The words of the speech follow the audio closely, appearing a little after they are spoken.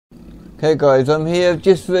Okay guys, I'm here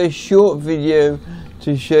just for a short video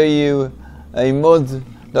to show you a mod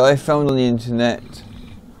that I found on the internet.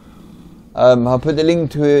 I'll put the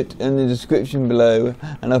link to it in the description below,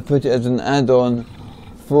 and I'll put it as an add-on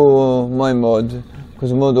for my mod,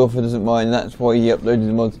 because the mod author doesn't mind. That's why he uploaded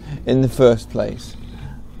the mods in the first place,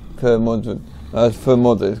 for modders,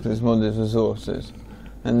 because modders resources.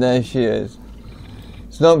 And there she is.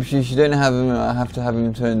 It's not optional, you don't have him, I have to have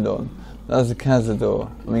him turned on. That's a Cazaclaw.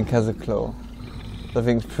 I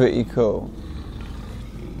think it's pretty cool.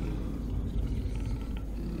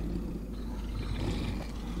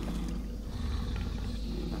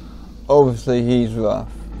 Obviously he's rough,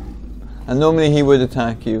 and normally he would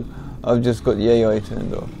attack you. I've just got the AI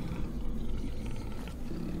turned off.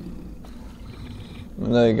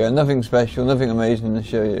 And there you go, nothing special, nothing amazing to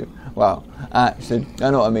show you. Well, actually,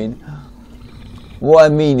 I know what I mean. What I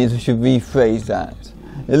mean is I should rephrase that.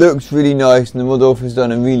 It looks really nice and the mod author's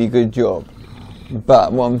done a really good job.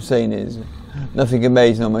 But what I'm saying is, nothing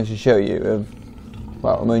amazing I'm going to show you.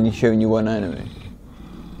 Well, I'm only showing you one enemy.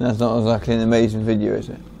 That's not exactly an amazing video, is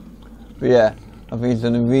it? But yeah, I think he's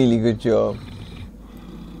done a really good job.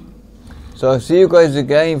 So I'll see you guys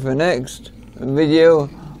again for the next video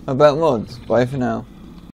about mods. Bye for now.